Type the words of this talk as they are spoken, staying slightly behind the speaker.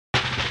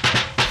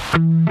Hello,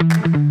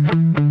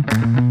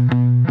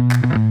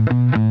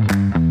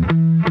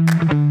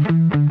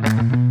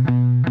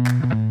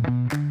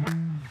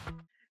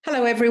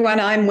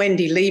 everyone. I'm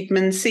Wendy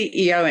Liebman,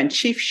 CEO and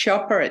Chief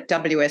Shopper at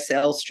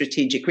WSL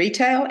Strategic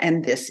Retail,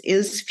 and this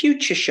is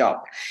Future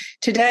Shop.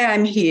 Today,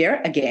 I'm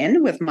here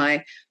again with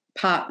my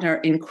partner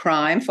in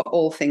crime for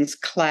all things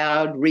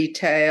cloud,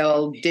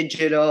 retail,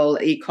 digital,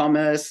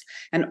 e-commerce,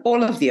 and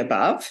all of the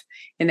above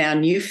in our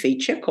new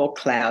feature called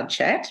Cloud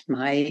Chat.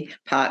 My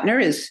partner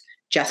is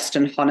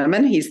Justin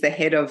Honaman. He's the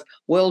head of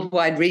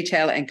worldwide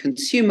retail and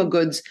consumer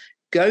goods,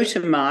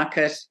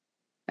 go-to-market,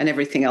 and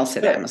everything else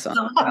at Amazon.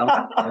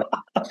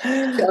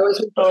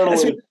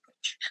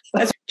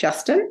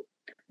 Justin,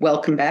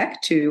 welcome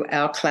back to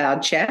our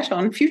Cloud Chat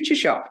on Future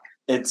Shop.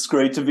 It's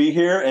great to be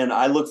here, and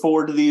I look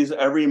forward to these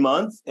every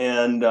month.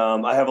 And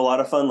I have a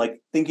lot of fun,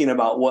 thinking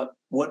about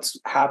what's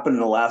happened in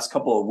the last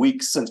couple of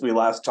weeks since we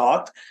last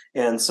talked.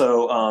 And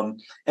so,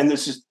 and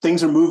there's just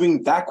things are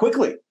moving that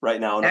quickly right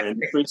now in our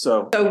industry.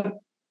 So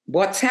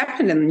what's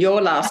happened in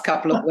your last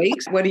couple of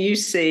weeks? What are you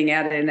seeing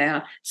out in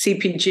our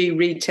CPG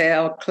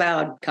retail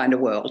cloud kind of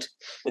world?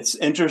 It's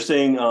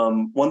interesting.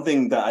 One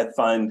thing that I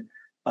find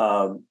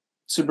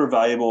super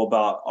valuable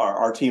about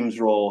our team's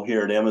role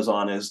here at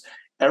Amazon is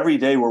every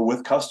day we're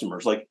with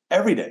customers,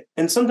 every day,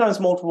 and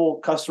sometimes multiple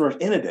customers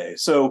in a day.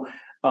 So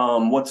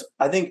what's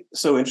I think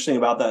so interesting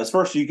about that is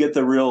first you get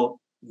the real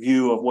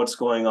view of what's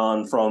going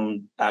on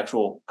from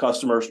actual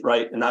customers,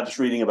 right? And not just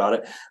reading about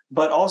it,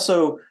 but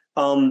also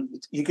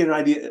you get an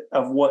idea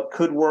of what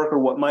could work or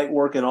what might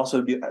work, and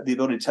also the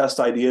ability to test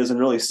ideas and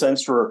really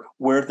sense for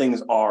where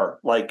things are,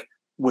 like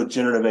with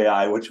generative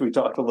AI, which we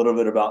talked a little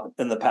bit about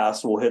in the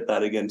past. We'll hit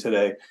that again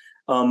today.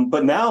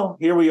 But now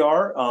here we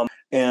are.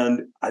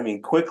 And I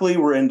mean, quickly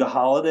we're into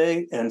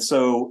holiday. And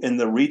so in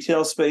the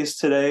retail space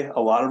today, a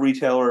lot of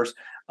retailers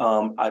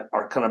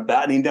are kind of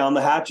battening down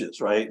the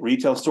hatches, right?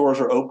 Retail stores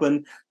are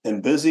open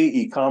and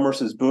busy.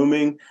 E-commerce is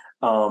booming.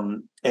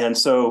 And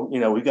so,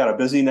 we've got a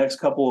busy next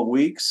couple of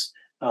weeks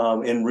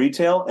in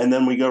retail, and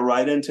then we go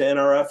right into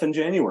NRF in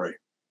January.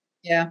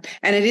 Yeah.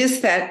 And it is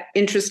that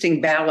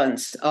interesting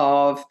balance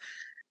of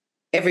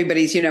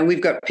everybody's,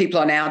 we've got people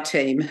on our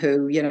team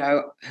who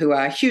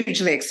are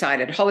hugely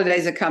excited.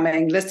 Holidays are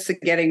coming, lists are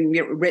getting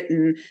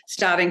written,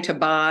 starting to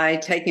buy,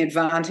 taking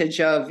advantage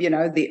of,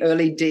 the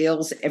early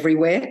deals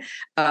everywhere.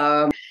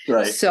 Right.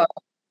 So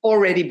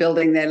already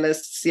building their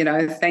lists,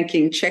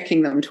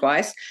 checking them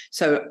twice.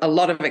 So a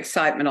lot of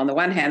excitement on the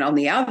one hand. On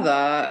the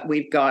other,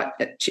 we've got,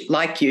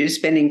 like you,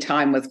 spending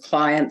time with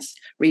clients,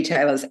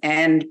 retailers,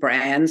 and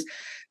brands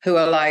who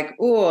are like,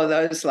 oh,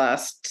 those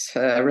last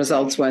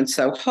results weren't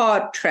so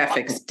hot,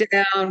 traffic's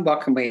down,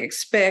 what can we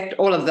expect?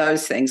 All of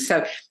those things.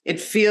 So it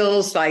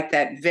feels like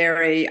that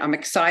I'm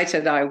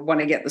excited, I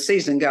want to get the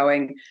season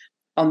going.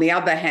 On the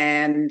other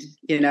hand,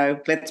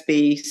 let's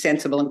be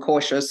sensible and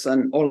cautious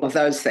and all of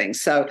those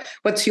things. So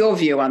what's your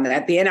view on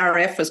that? The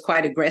NRF was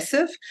quite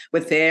aggressive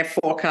with their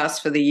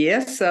forecast for the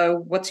year.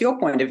 So what's your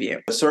point of view?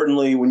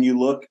 Certainly, when you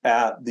look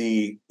at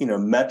the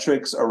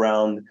metrics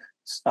around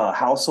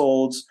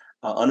households,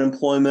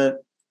 unemployment,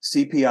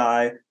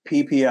 CPI,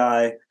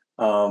 PPI,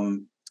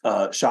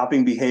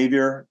 shopping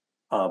behavior,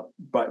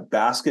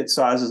 basket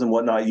sizes and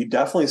whatnot, you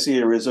definitely see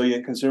a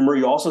resilient consumer.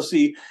 You also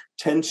see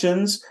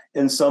tensions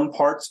in some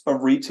parts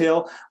of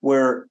retail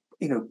where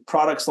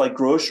products like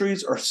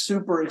groceries are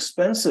super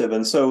expensive,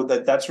 and so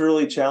that's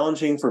really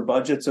challenging for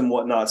budgets and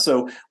whatnot.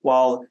 So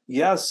while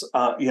yes,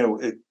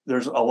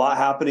 there's a lot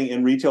happening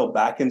in retail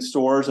back in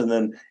stores and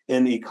then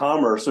in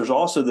e-commerce, there's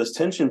also this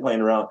tension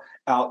playing around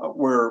out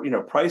where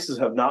prices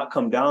have not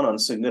come down on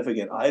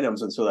significant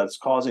items, and so that's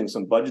causing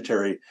some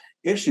budgetary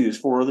issues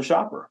for the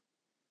shopper.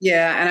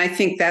 Yeah, and I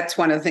think that's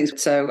one of the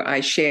things. So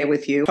I share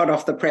with you, hot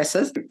off the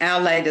presses, our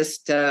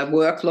latest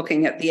work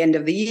looking at the end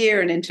of the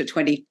year and into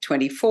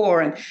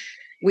 2024. And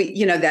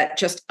we, that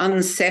just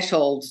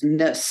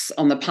unsettledness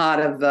on the part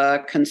of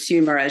the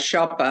consumer as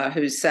shopper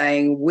who's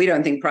saying, we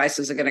don't think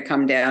prices are going to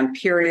come down,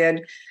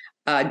 period.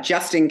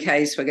 Just in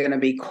case, we're going to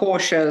be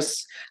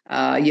cautious,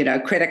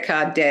 credit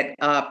card debt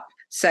up,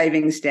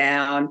 savings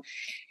down,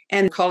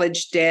 and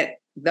college debt,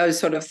 those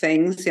sort of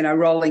things,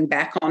 rolling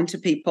back onto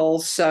people.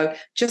 So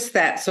just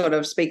that sort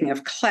of, speaking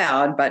of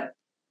cloud, but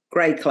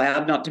grey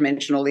cloud, not to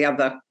mention all the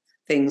other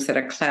things that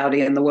are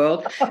cloudy in the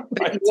world.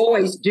 But you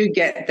always do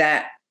get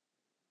that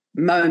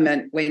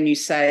moment when you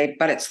say,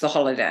 but it's the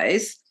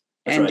holidays.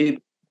 That's and right. You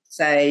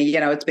say,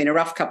 it's been a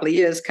rough couple of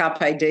years,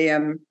 carpe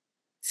diem,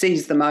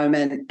 seize the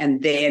moment,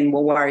 and then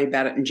we'll worry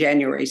about it in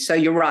January. So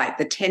you're right.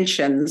 The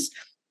tensions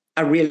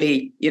are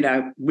really,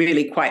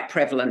 really quite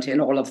prevalent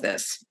in all of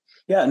this.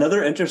 Yeah,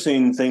 another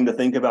interesting thing to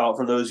think about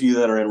for those of you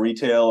that are in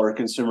retail or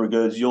consumer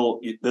goods,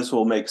 this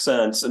will make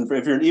sense. And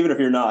even if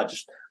you're not,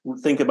 just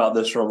think about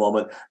this for a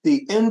moment.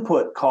 The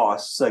input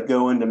costs that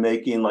go into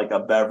making like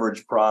a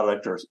beverage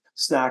product or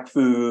snack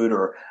food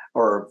or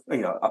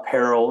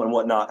apparel and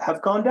whatnot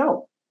have gone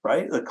down,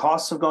 right? The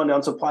costs have gone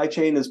down. Supply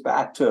chain is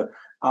back to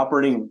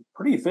operating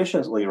pretty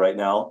efficiently right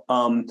now.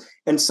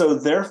 And so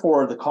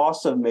therefore, the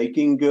cost of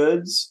making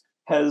goods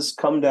has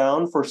come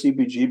down for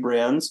CPG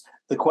brands.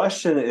 The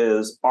question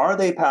is, are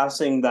they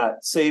passing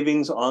that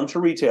savings on to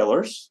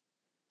retailers?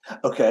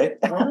 Okay.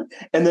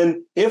 And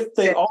then if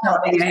they are,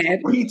 is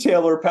the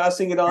retailer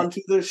passing it on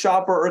to the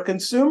shopper or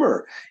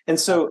consumer? And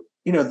so,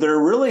 there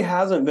really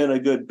hasn't been a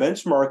good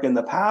benchmark in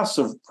the past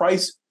of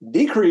price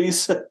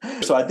decrease.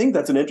 So I think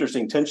that's an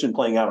interesting tension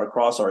playing out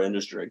across our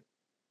industry.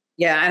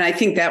 Yeah, and I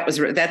think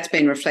that's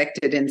been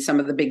reflected in some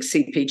of the big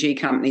CPG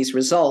companies'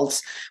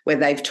 results, where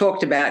they've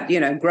talked about,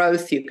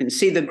 growth. You can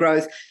see the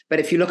growth, but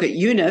if you look at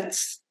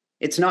units,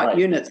 it's not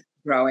units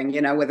growing,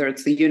 whether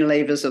it's the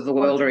Unilevers of the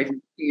world or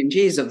even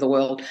P&Gs of the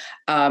world,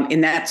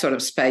 in that sort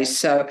of space.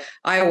 So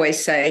I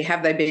always say,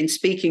 have they been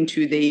speaking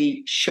to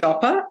the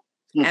shopper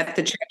at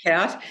the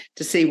checkout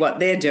to see what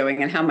they're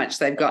doing and how much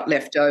they've got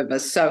left over?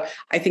 So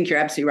I think you're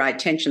absolutely right.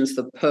 Tension's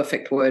the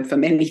perfect word for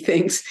many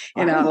things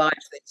in our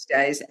lives these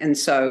days. And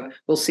so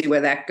we'll see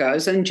where that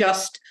goes. And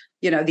just,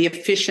 the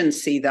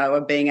efficiency, though,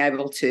 of being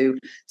able to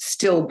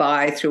still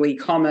buy through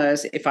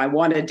e-commerce. If I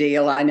want a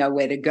deal, I know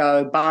where to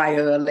go, buy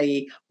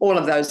early, all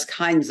of those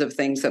kinds of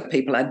things that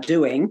people are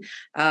doing,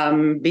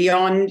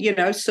 beyond,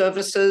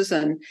 services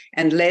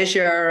and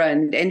leisure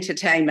and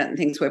entertainment and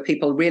things where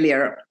people really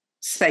are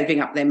saving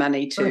up their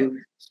money to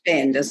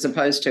spend, as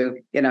opposed to,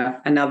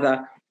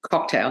 another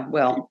cocktail.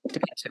 Well,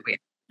 depends who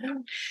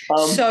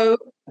we're. So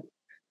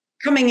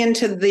coming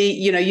into the,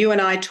 you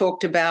and I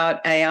talked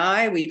about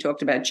AI, we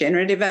talked about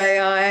generative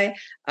AI,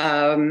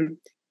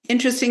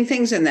 interesting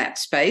things in that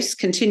space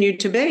continue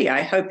to be.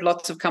 I hope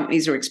lots of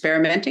companies are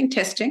experimenting,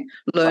 testing,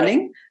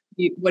 learning.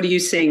 What are you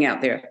seeing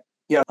out there?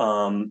 Yeah.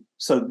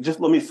 So just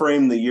let me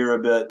frame the year a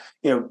bit.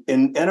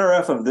 In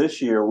NRF of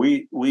this year,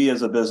 we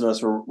as a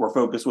business, we're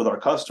focused with our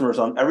customers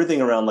on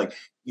everything around like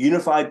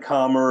unified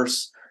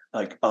commerce,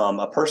 like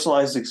a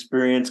personalized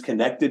experience,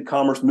 connected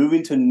commerce,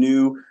 moving to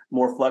new,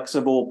 more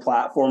flexible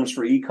platforms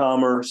for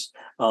e-commerce,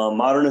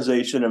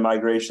 modernization and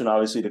migration,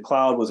 obviously to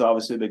cloud was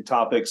obviously a big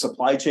topic,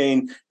 supply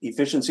chain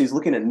efficiencies,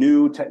 looking at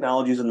new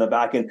technologies in the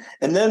back end.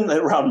 And then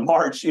around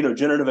March,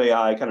 generative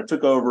AI kind of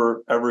took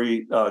over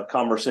every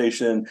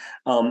conversation.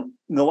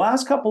 The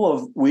last couple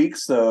of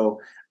weeks,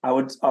 though, I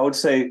would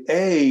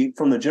say,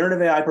 from the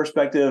generative AI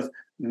perspective,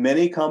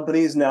 many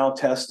companies now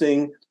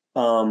testing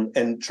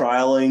and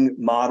trialing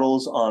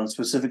models on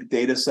specific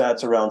data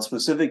sets around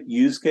specific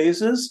use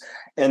cases.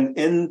 And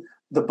in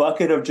the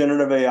bucket of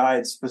generative AI,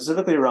 it's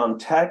specifically around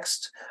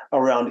text,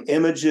 around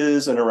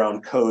images, and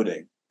around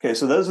coding. Okay,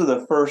 so those are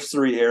the first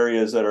three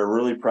areas that are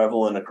really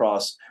prevalent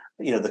across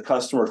the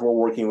customers we're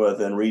working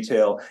with in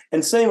retail.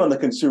 And same on the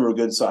consumer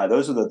goods side.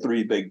 Those are the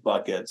three big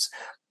buckets.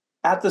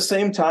 At the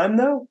same time,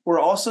 though, we're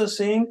also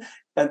seeing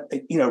a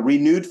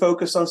renewed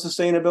focus on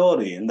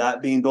sustainability, and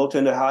that being built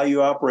into how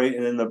you operate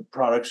and in the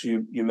products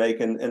you make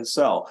and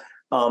sell.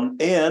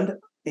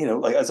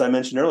 Like as I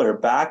mentioned earlier,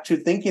 back to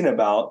thinking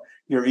about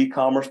your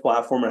e-commerce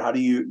platform and how do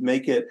you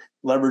make it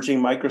leveraging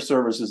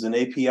microservices and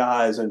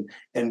APIs and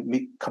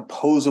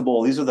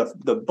composable. These are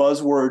the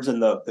buzzwords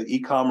in the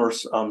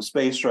e-commerce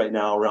space right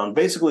now around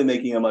basically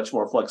making a much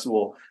more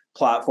flexible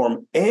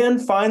platform.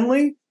 And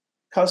finally,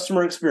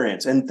 customer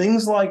experience and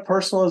things like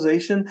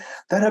personalization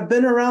that have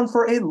been around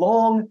for a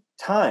long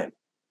time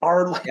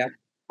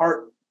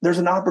there's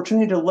an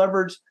opportunity to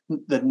leverage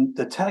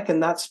the tech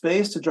in that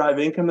space to drive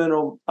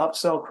incremental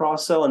upsell,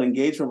 cross-sell, and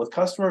engagement with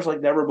customers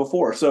like never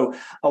before. So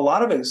a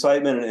lot of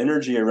excitement and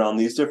energy around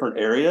these different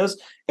areas.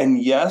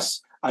 And yes,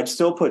 I'd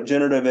still put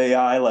generative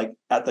AI like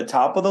at the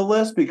top of the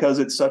list because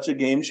it's such a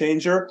game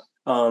changer.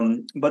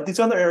 But these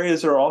other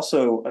areas are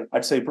also,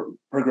 I'd say,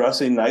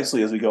 progressing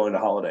nicely as we go into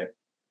holiday.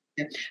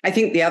 I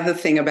think the other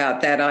thing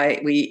about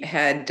that, we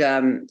had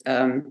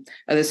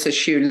Alyssa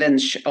Shue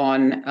Lynch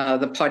on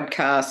the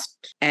podcast,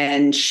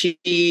 and she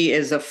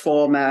is a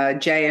former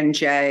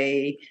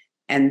J&J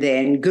and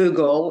then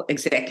Google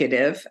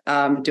executive,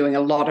 doing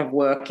a lot of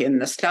work in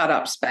the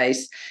startup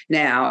space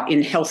now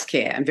in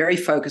healthcare and very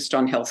focused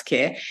on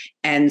healthcare.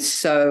 And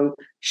so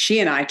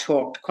she and I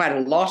talked quite a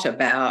lot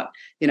about,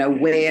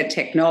 where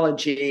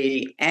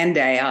technology and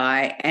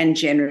AI and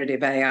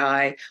generative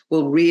AI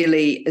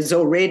is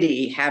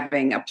already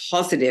having a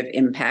positive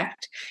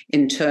impact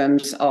in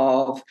terms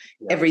of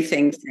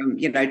everything from,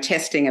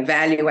 testing,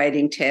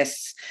 evaluating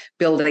tests,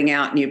 building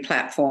out new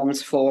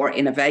platforms for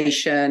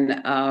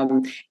innovation,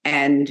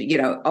 and,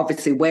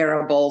 obviously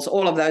wearables,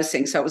 all of those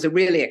things. So it was a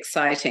really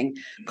exciting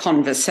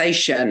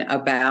conversation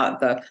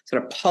about the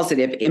sort of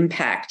positive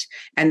impact.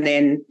 And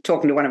then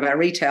talking to one of our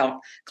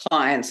retail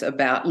clients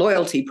about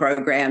loyalty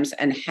programs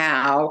and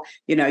how,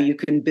 you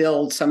can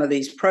build some of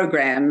these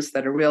programs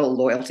that are real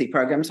loyalty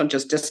programs, not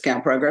just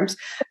discount programs,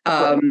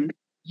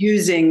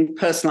 using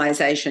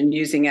personalization,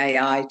 using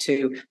AI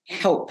to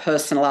help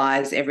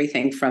personalize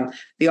everything from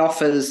the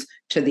offers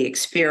to the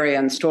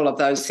experience, to all of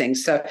those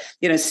things. So,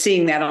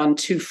 seeing that on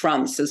two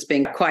fronts has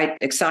been quite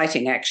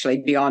exciting, actually,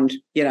 beyond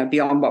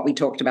what we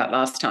talked about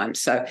last time.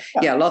 So,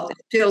 it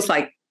feels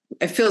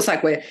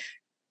like we're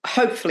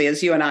hopefully,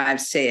 as you and I have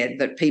said,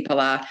 that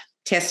people are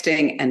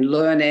testing and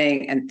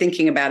learning and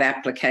thinking about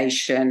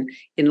application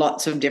in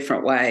lots of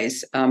different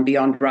ways,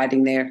 beyond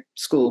writing their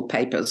school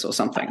papers or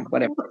something,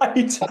 whatever.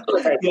 Right.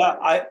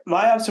 Yeah,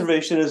 my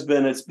observation has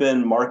been it's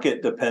been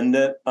market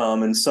dependent,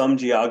 and some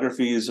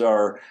geographies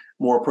are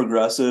more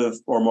progressive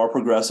or more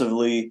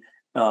progressively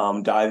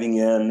diving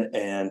in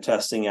and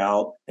testing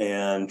out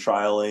and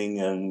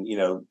trialing and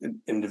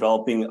and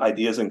developing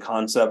ideas and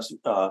concepts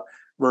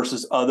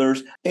versus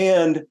others.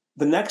 And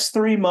the next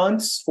 3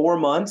 months, 4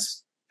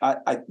 months,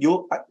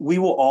 we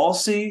will all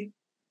see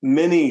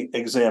many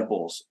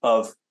examples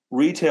of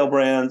retail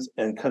brands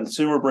and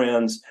consumer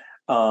brands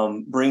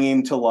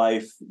bringing to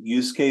life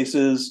use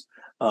cases,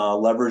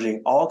 leveraging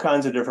all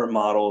kinds of different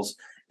models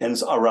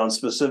and around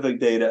specific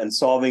data and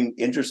solving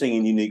interesting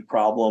and unique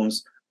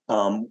problems.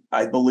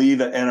 I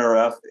believe at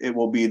NRF, it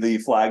will be the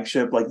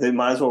flagship. Like they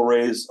might as well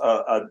raise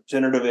a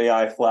generative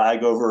AI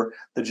flag over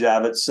the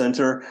Javits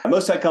Center.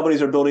 Most tech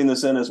companies are building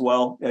this in as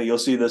well. You'll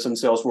see this in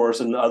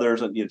Salesforce and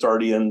others. It's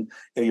already in.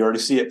 You already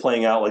see it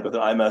playing out, like with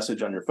an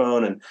iMessage on your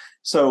phone. And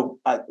so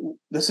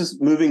this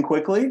is moving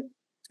quickly.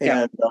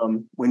 And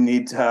we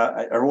need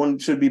to everyone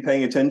should be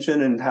paying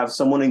attention and have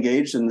someone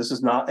engaged. And this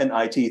is not an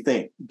IT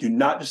thing. Do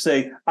not just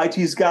say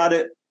IT's got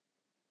it.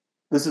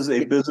 This is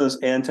a business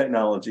and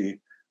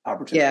technology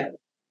opportunity.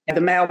 Yeah.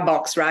 The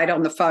mailbox right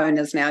on the phone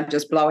is now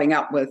just blowing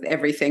up with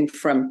everything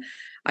from,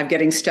 I'm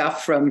getting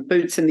stuff from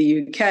Boots in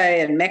the UK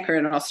and Mecca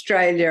in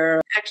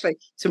Australia. Actually,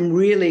 some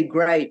really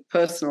great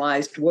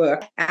personalized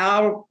work.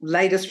 Our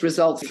latest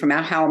results from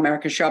our How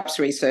America Shops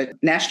research,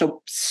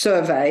 national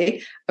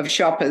survey of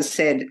shoppers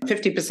said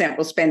 50%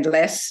 will spend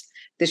less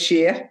this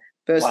year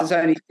versus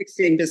only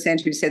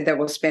 16% who said they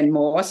will spend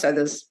more. So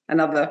there's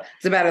about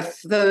a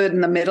third in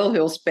the middle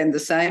who'll spend the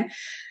same.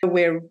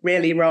 We're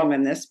really wrong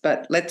in this,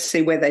 but let's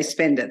see where they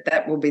spend it.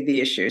 That will be the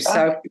issue.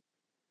 So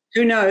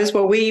who knows?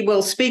 Well, we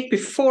will speak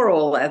before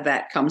all of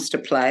that comes to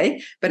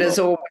play. But as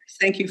always,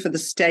 thank you for the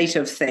state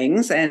of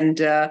things. And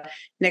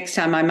next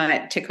time I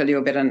might tickle you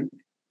a bit and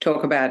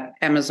talk about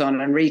Amazon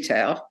and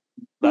retail.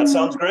 That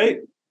sounds great.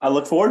 I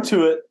look forward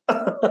to it.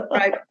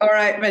 All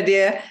right, my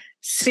dear.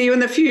 See you in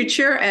the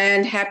future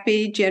and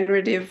happy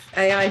generative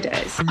AI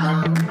days.